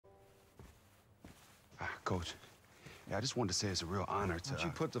Coach, yeah, I just wanted to say it's a real honor to... Why don't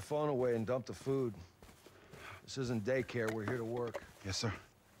you put the phone away and dump the food? This isn't daycare. We're here to work. Yes, sir.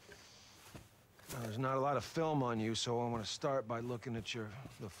 Now, there's not a lot of film on you, so I want to start by looking at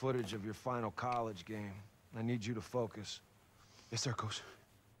the footage of your final college game. I need you to focus. Yes, sir, Coach.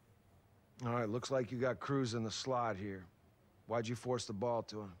 All right, looks like you got Cruz in the slot here. Why'd you force the ball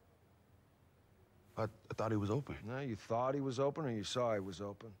to him? I thought he was open. No, you thought he was open or you saw he was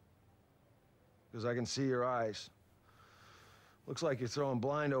open? Because I can see your eyes. Looks like you're throwing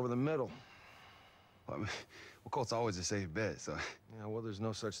blind over the middle. Well, I mean, Coach's always a safe bet, so... Yeah, well, there's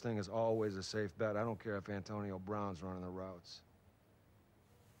no such thing as always a safe bet. I don't care if Antonio Brown's running the routes.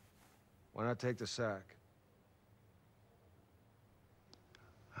 Why not take the sack?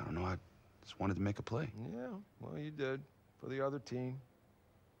 I don't know, I just wanted to make a play. Yeah, well, you did. For the other team.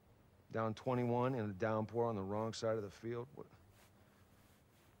 Down 21 in a downpour on the wrong side of the field.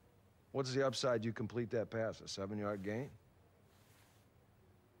 What's the upside you complete that pass? A 7-yard gain?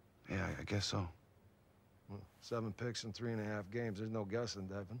 Yeah, I guess so. Well, 7 picks in 3.5 games. There's no guessing,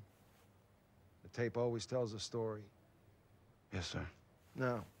 Devin. The tape always tells a story. Yes, sir.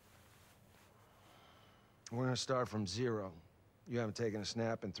 Now, we're gonna start from 0. You haven't taken a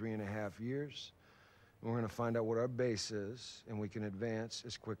snap in 3.5 years. And we're gonna find out what our base is, and we can advance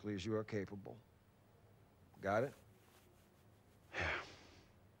as quickly as you are capable. Got it? Yeah.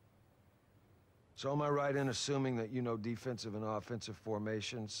 So am I right in assuming that you know defensive and offensive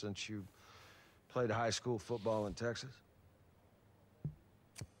formations since you played high school football in Texas?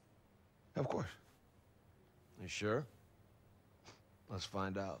 Of course. You sure? Let's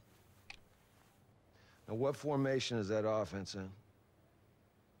find out. Now, what formation is that offense in?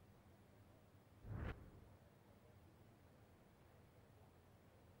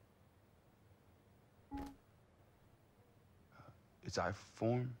 It's I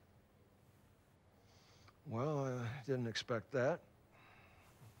form. Well, I didn't expect that.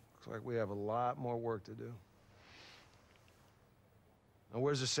 Looks like we have a lot more work to do. Now,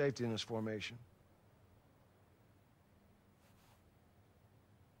 where's the safety in this formation?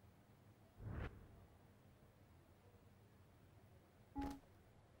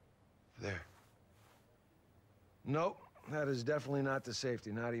 There. Nope, that is definitely not the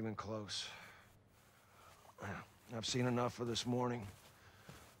safety, not even close. I've seen enough for this morning.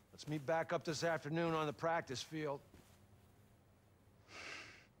 Let's meet back up this afternoon on the practice field.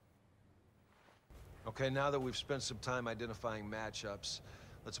 Okay, now that we've spent some time identifying matchups,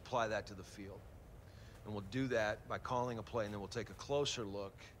 let's apply that to the field. And we'll do that by calling a play, and then we'll take a closer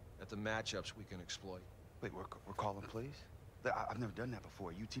look at the matchups we can exploit. Wait, we're calling plays? I've never done that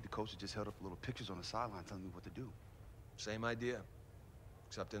before. UT, the coach, just held up little pictures on the sideline telling me what to do. Same idea,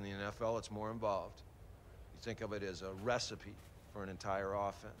 except in the NFL, it's more involved. You think of it as a recipe for an entire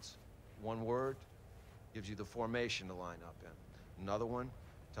offense. One word gives you the formation to line up in. Another one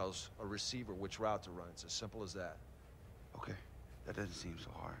tells a receiver which route to run. It's as simple as that. Okay, that doesn't seem so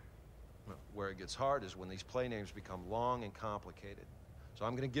hard. Well, where it gets hard is when these play names become long and complicated. So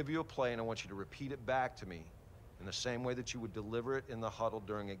I'm going to give you a play, and I want you to repeat it back to me in the same way that you would deliver it in the huddle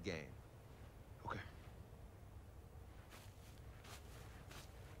during a game. Okay.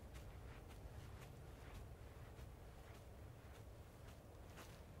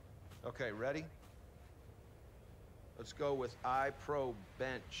 Okay, ready? Let's go with I pro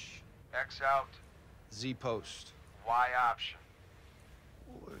bench. X out, Z post. Y option.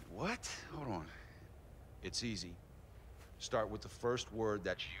 Wait, what? Hold on. It's easy. Start with the first word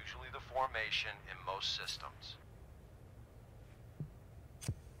that's Usually the formation in most systems.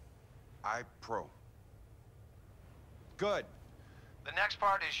 I pro. good. The next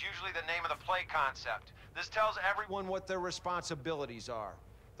part is usually the name of the play concept. This tells everyone What their responsibilities are.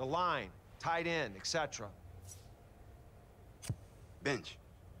 The line, tight end, etc. Bench.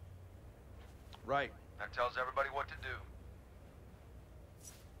 Right. that tells everybody what to do.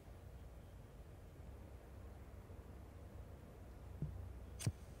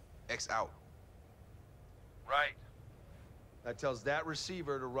 X out. Right. That tells that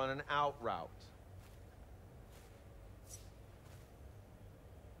receiver to run an out route.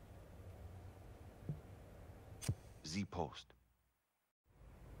 Z post.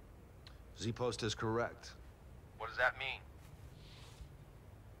 Z post is correct. What does that mean?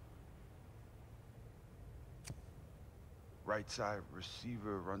 Right side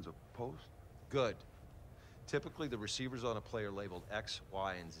receiver runs a post. Good. Typically, the receivers on a play are labeled X,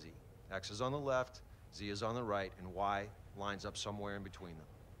 Y, and Z. X is on the left, Z is on the right, and Y lines up somewhere in between them.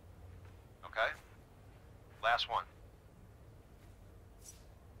 Okay. Last one.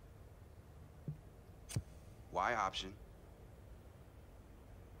 Y option.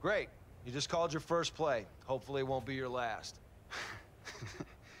 Great. You just called your first play. Hopefully it won't be your last.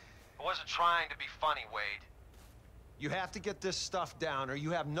 I wasn't trying to be funny, Wade. You have to get this stuff down, or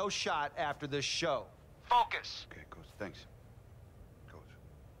you have no shot after this show. Focus. Okay, Coach. Thanks. Coach.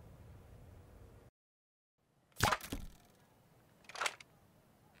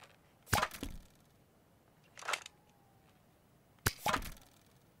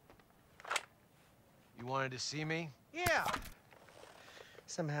 You wanted to see me? Yeah.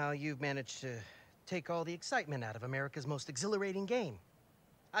 Somehow you've managed to take all the excitement out of America's most exhilarating game.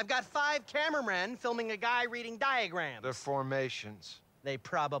 I've got 5 cameramen filming a guy reading diagrams. They're formations. They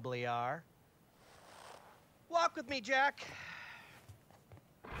probably are. Walk with me, Jack.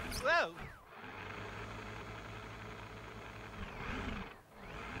 Whoa.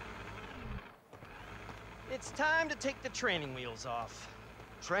 It's time to take the training wheels off.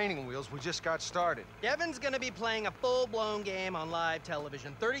 Training wheels, we just got started. Devin's gonna be playing a full-blown game on live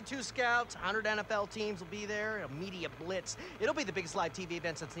television. 32 scouts, 100 NFL teams will be there, a media blitz. It'll be the biggest live TV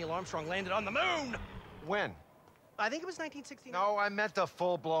event since Neil Armstrong landed on the moon! When? I think it was 1969. No, I meant the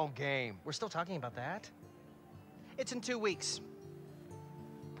full-blown game. We're still talking about that? It's in 2 weeks.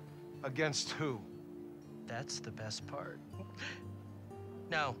 Against who? That's the best part.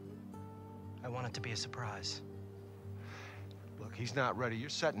 No. I want it to be a surprise. Look, he's not ready. You're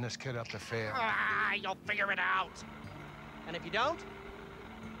setting this kid up to fail. Ah, you'll figure it out. And if you don't,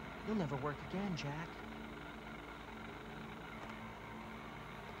 you'll never work again, Jack.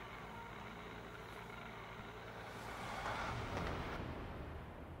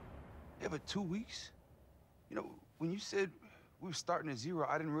 Yeah, but 2 weeks? You know, when you said we were starting at 0,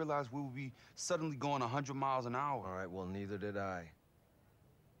 I didn't realize we would be suddenly going 100 miles an hour. All right, well, neither did I.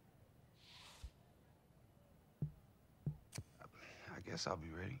 I guess I'll be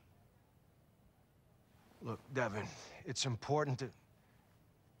ready. Look, Devin, it's important to...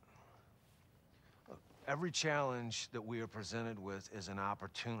 Look, every challenge that we are presented with is an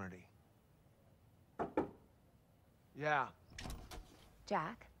opportunity. Yeah.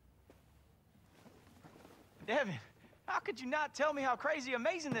 Jack? Devin, how could you not tell me how crazy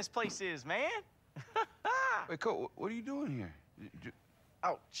amazing this place is, man? Wait, Coach, what are you doing here?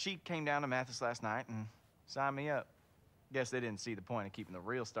 Oh, she came down to Mathis last night and signed me up. Guess they didn't see the point of keeping the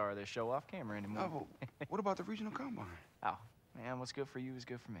real star of this show off camera anymore. No, but what about the regional combine? Oh, man, what's good for you is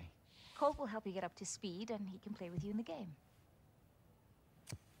good for me. Colt will help you get up to speed, and he can play with you in the game.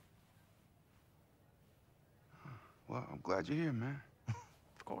 Well, I'm glad you're here, man.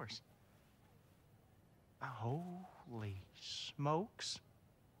 Of course. Holy smokes.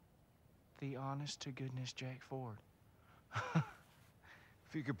 The honest-to-goodness Jack Ford.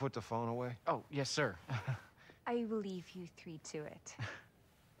 If you could put the phone away. Oh, yes, sir. I will leave you 3 to it.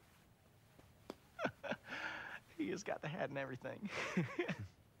 He has got the hat and everything.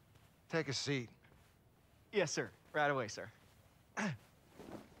 Take a seat. Yes, sir. Right away, sir.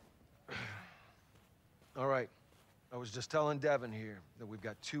 All right. I was just telling Devin here that we've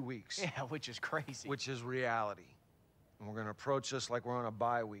got 2 weeks. Yeah, which is crazy. Which is reality. And we're gonna approach this like we're on a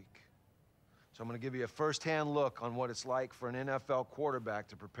bye week. So I'm gonna give you a first-hand look on what it's like for an NFL quarterback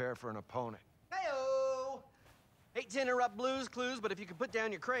to prepare for an opponent. Heyo! Hate to interrupt Blue's Clues, but if you could put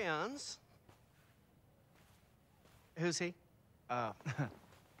down your crayons. Who's he?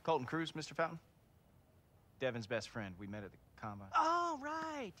 Colton Cruz, Mr. Fountain. Devin's best friend. We met at the combine. Oh,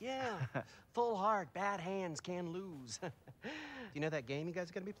 right, yeah. Full heart, bad hands, can lose. Do you know that game you guys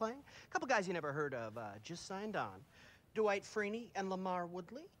are gonna be playing? A couple guys you never heard of just signed on. Dwight Freeney and Lamar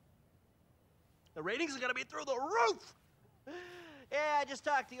Woodley. The ratings are gonna be through the roof! Yeah, I just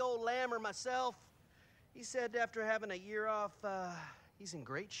talked to the old Lammer myself. He said after having a year off, he's in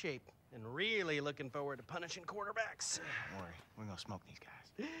great shape and really looking forward to punishing quarterbacks. Don't worry, we're gonna smoke these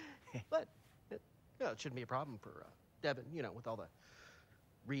guys. But, it shouldn't be a problem for Devin, you know, with all the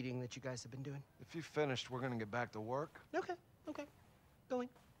reading that you guys have been doing. If you finished, we're gonna get back to work. Okay, going.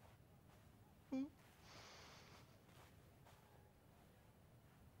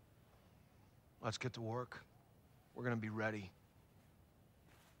 Let's get to work. We're gonna be ready.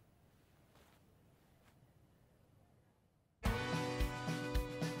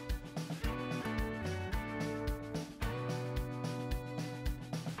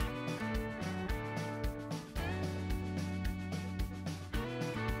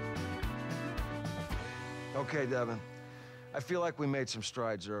 Okay, Devin. I feel like we made some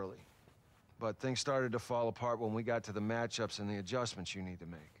strides early. But things started to fall apart when we got to the matchups and the adjustments you need to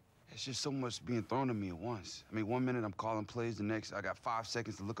make. It's just so much being thrown at me at once. I mean, 1 minute I'm calling plays, the next I got 5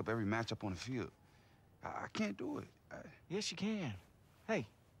 seconds to look up every matchup on the field. I can't do it. Yes, you can. Hey,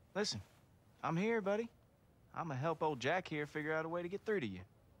 listen, I'm here, buddy. I'm gonna help old Jack here figure out a way to get through to you.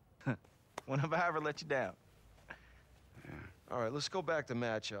 When have I ever let you down? Yeah. All right, let's go back to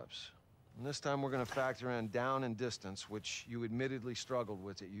matchups. And this time we're gonna factor in down and distance, which you admittedly struggled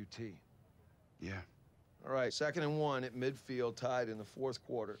with at UT. Yeah. All right, 2nd and 1 at midfield, tied in the 4th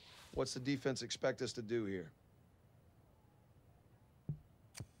quarter. What's the defense expect us to do here?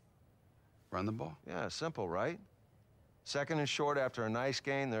 Run the ball. Yeah, simple, right? 2nd and short after a nice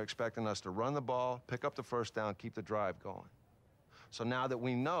gain, they're expecting us to run the ball, pick up the first down, keep the drive going. So now that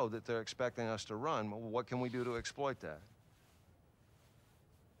we know that they're expecting us to run, well, what can we do to exploit that?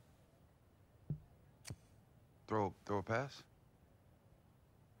 Throw a pass.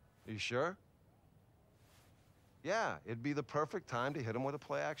 Are you sure? Yeah, it'd be the perfect time to hit them with a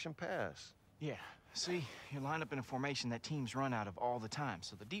play-action pass. Yeah. See, you're lined up in a formation that teams run out of all the time,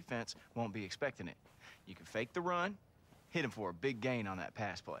 so the defense won't be expecting it. You can fake the run, hit him for a big gain on that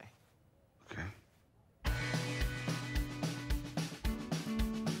pass play. Okay.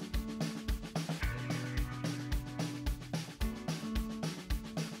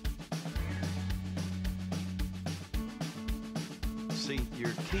 See,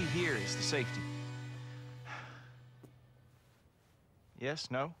 your key here is the safety. Yes,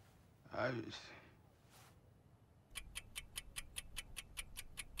 no?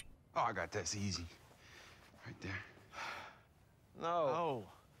 Oh, I got that's easy. Right there. No. Oh.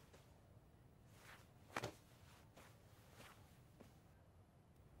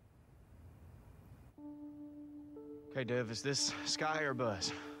 Okay, Dev, is this Sky or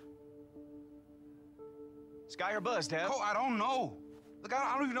Buzz? Sky or Buzz, Dev? Cole, I don't know. Look,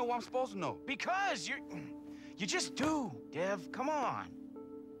 I don't even know what I'm supposed to know. Because you just do, Dev. Come on.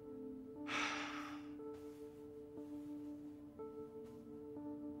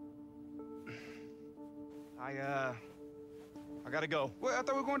 I gotta go. Wait, I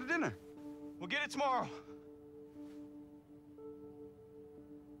thought we were going to dinner. We'll get it tomorrow.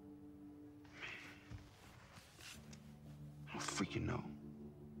 I don't freaking know.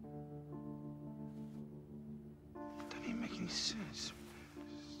 Doesn't even make any sense.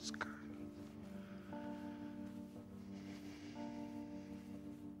 Sky.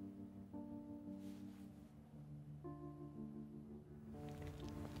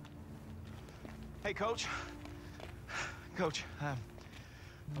 Hey, Coach. Coach,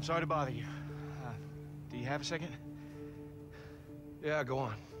 I'm sorry to bother you. Do you have a second? Yeah, go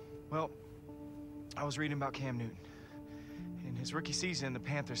on. Well, I was reading about Cam Newton. In his rookie season, the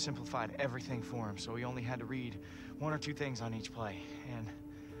Panthers simplified everything for him, so he only had to read 1 or 2 things on each play. And,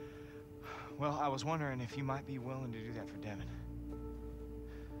 well, I was wondering if you might be willing to do that for Devin.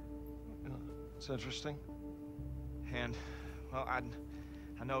 It's interesting. And, well, I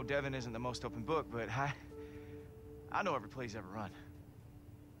know Devin isn't the most open book, but I know every play he's ever run.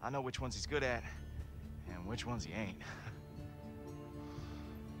 I know which ones he's good at and which ones he ain't.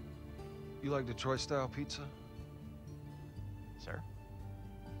 You like Detroit-style pizza? Sir?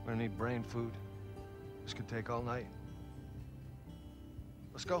 We're gonna need brain food. This could take all night.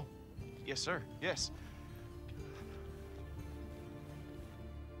 Let's go. Yes, sir. Yes.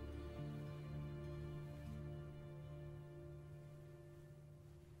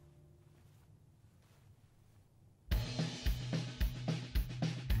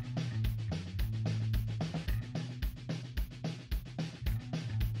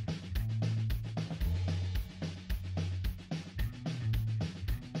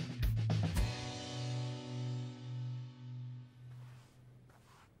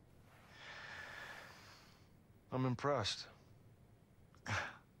 I'm impressed.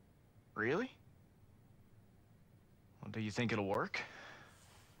 Really? Well, do you think it'll work?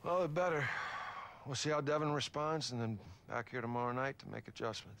 Well, it better. We'll see how Devin responds, and then back here tomorrow night to make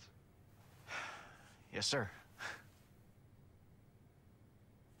adjustments. Yes, sir.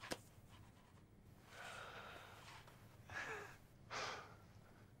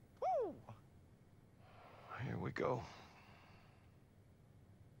 Woo! Here we go.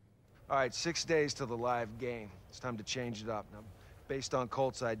 All right, 6 days till the live game. It's time to change it up. Now, based on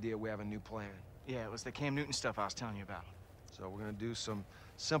Colt's idea, we have a new plan. Yeah, it was the Cam Newton stuff I was telling you about. So we're gonna do some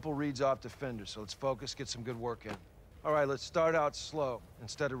simple reads off defenders. So let's focus, get some good work in. All right, let's start out slow.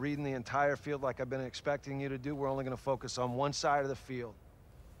 Instead of reading the entire field like I've been expecting you to do, we're only gonna focus on one side of the field.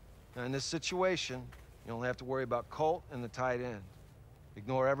 Now, in this situation, you only have to worry about Colt and the tight end.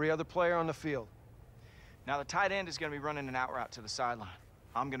 Ignore every other player on the field. Now, the tight end is going to be running an out route to the sideline.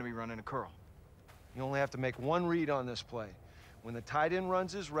 I'm going to be running a curl. You only have to make one read on this play. When the tight end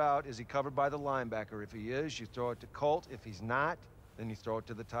runs his route, is he covered by the linebacker? If he is, you throw it to Colt. If he's not, then you throw it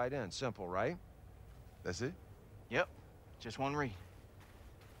to the tight end. Simple, right? That's it? Yep, just one read.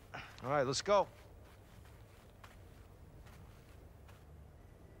 All right, let's go.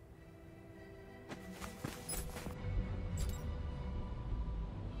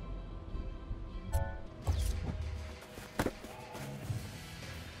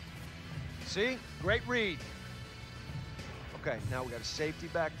 See? Great read. Okay, now we got a safety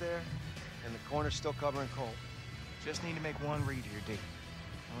back there, and the corner's still covering Cole. Just need to make one read here, D.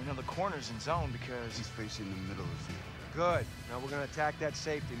 Well, we know the corner's in zone because He's facing the middle of the field. Good. Now we're gonna attack that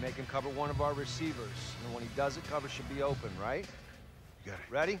safety, make him cover one of our receivers. And when he does it, cover should be open, right? You got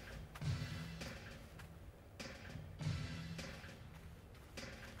it. Ready?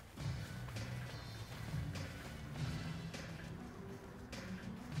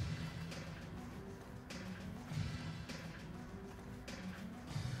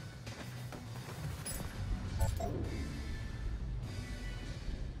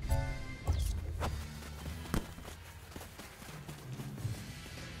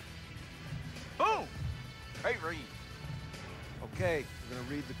 boom! Great read. Okay, we're gonna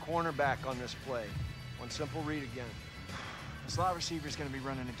read the cornerback on this play. One simple read again. The slot receiver's gonna be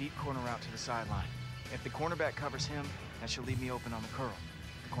running a deep corner route to the sideline. If the cornerback covers him, that should leave me open on the curl.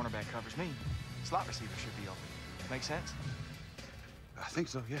 If the cornerback covers me, the slot receiver should be open. Make sense? I think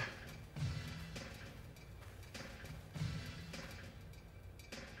so, yeah.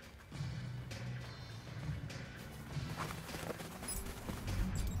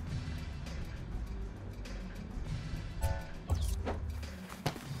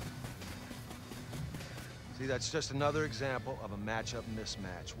 See, that's just another example of a matchup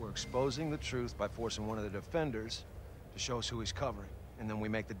mismatch. We're exposing the truth by forcing one of the defenders to show us who he's covering. And then we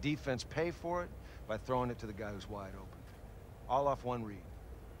make the defense pay for it by throwing it to the guy who's wide open. All off one read.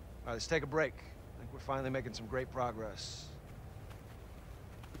 All right, let's take a break. I think we're finally making some great progress.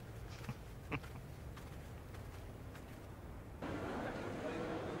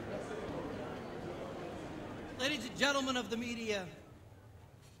 Ladies and gentlemen of the media,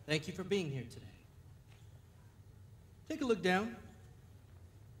 thank you for being here today. Take a look down.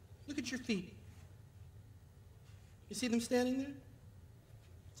 Look at your feet. You see them standing there?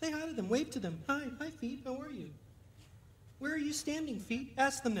 Say hi to them, wave to them. Hi, feet, how are you? Where are you standing, feet?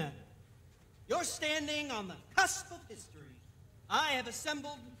 Ask them that. You're standing on the cusp of history. I have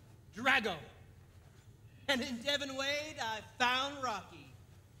assembled Drago. And in Devin Wade, I found Rocky.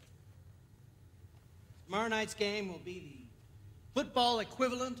 Tomorrow night's game will be the football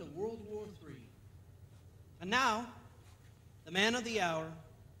equivalent of World War III. And now, the man of the hour,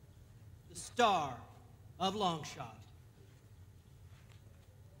 the star of Longshot,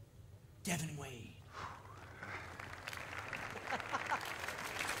 Devin Wade.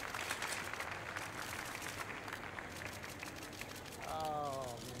 Oh,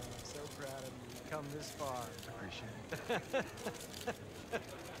 man, I'm so proud of you. You've come this far. Appreciate it.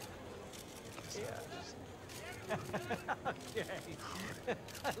 Yeah. Okay.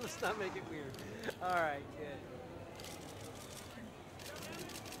 Let's not make it weird. All right, good.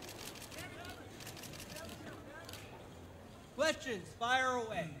 Questions, fire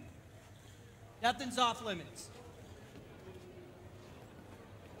away. Nothing's off limits.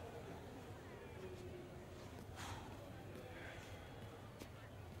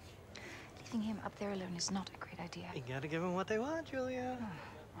 Leaving him up there alone is not a great idea. You gotta give them what they want, Julia.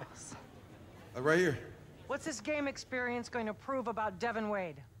 Ross. Right here. What's this game experience going to prove about Devin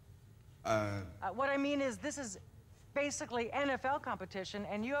Wade? What I mean is, this is basically NFL competition,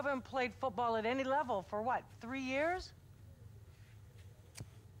 and you haven't played football at any level for what, 3 years?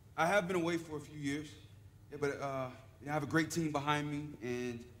 I have been away for a few years, yeah, but I have a great team behind me,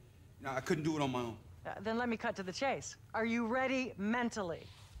 and I couldn't do it on my own. Then let me cut to the chase. Are you ready mentally?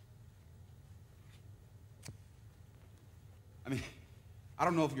 I mean, I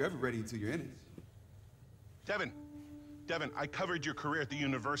don't know if you're ever ready until you're in it. Devin, I covered your career at the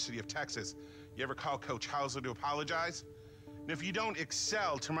University of Texas. You ever call Coach Hauser to apologize? And if you don't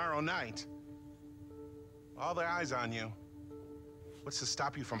excel tomorrow night, all their eyes on you. What's to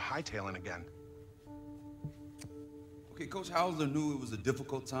stop you from hightailing again? Okay, Coach Hauser knew it was a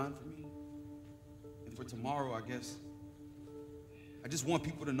difficult time for me. And for tomorrow, I guess, I just want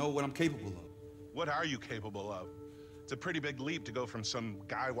people to know what I'm capable of. What are you capable of? It's a pretty big leap to go from some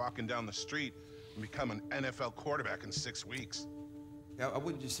guy walking down the street and become an NFL quarterback in 6 weeks. Yeah, I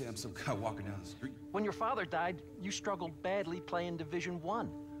wouldn't just say I'm some guy walking down the street. When your father died, you struggled badly playing Division I.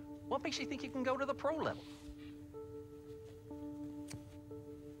 What makes you think you can go to the pro level?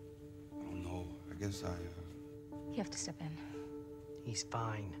 I don't know. I guess You have to step in. He's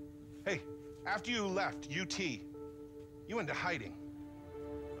fine. Hey, after you left UT, you went into hiding.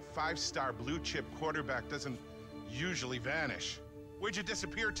 A 5-star blue-chip quarterback doesn't usually vanish. Where'd you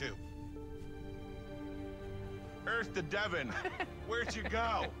disappear to? Earth to Devin. Where'd you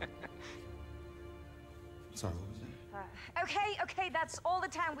go? Sorry, what was that? Okay, that's all the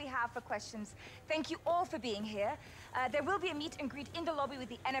time we have for questions. Thank you all for being here. There will be a meet and greet in the lobby with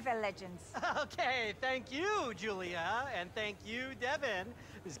the NFL legends. Okay, thank you, Julia, and thank you, Devin.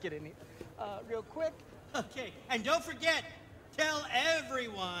 Just get in here real quick. Okay, and don't forget, tell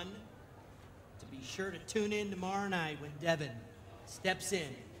everyone to be sure to tune in tomorrow night when Devin steps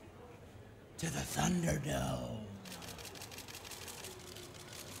in to the Thunderdome.